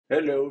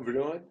Hello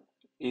everyone.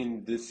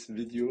 In this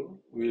video,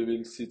 we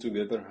will see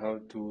together how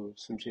to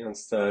simply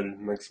install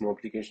Maximo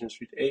Application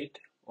Suite 8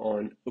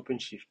 on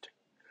OpenShift.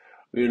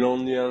 We will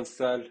only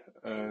install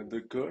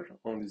the core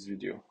on this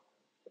video.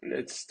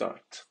 Let's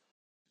start.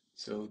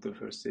 So the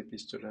first step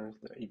is to launch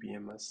the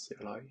IBMS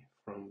CLI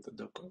from the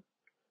Docker,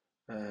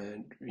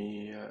 and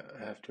we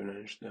have to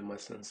launch the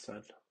mass install.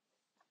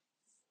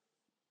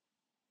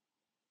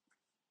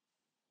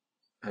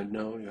 And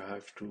now you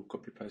have to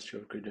copy paste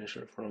your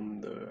credential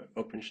from the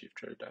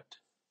OpenShift redhat.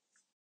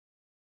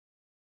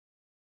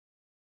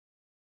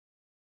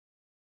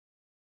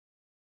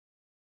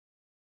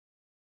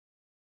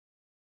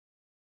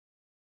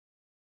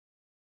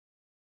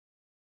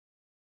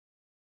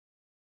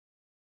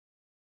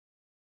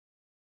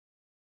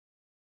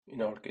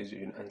 In our case,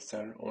 we will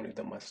install only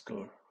the mass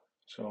core,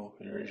 so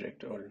we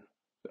reject all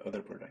the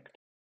other product.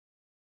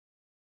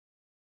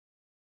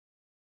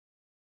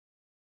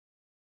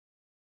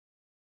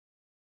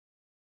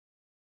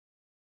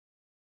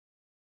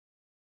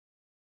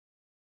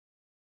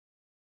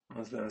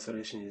 Once the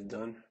installation is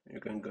done, you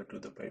can go to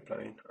the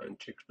pipeline and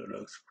check the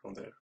logs from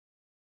there.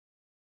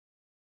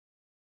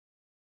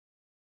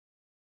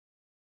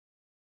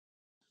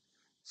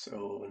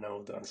 So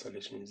now the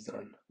installation is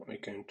done, we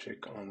can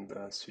check on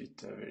the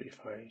suite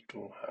verify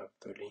to have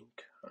the link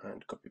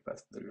and copy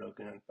paste the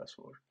login and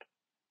password.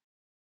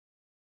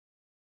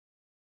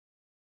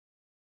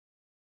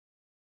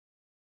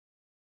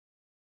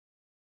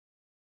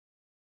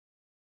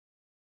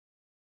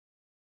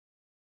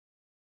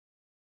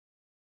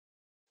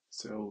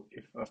 So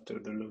if after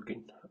the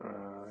login,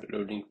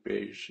 loading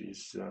page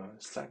is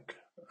stuck,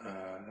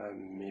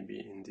 and maybe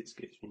in this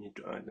case we need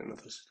to add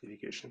another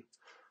certification,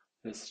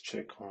 let's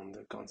check on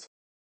the console.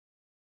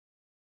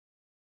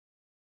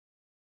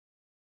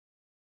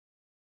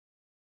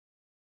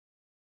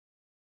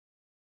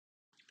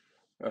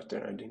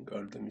 After adding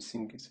all the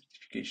missing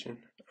certification,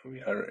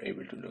 we are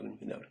able to log in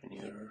without any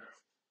error.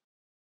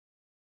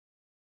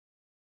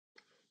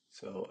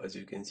 So as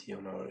you can see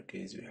on our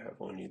case, we have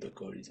only the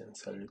core is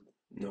installed,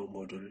 no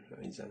module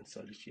is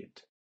installed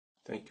yet.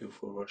 Thank you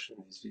for watching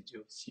this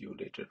video. See you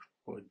later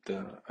with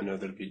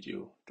another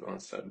video to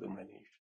install the manual.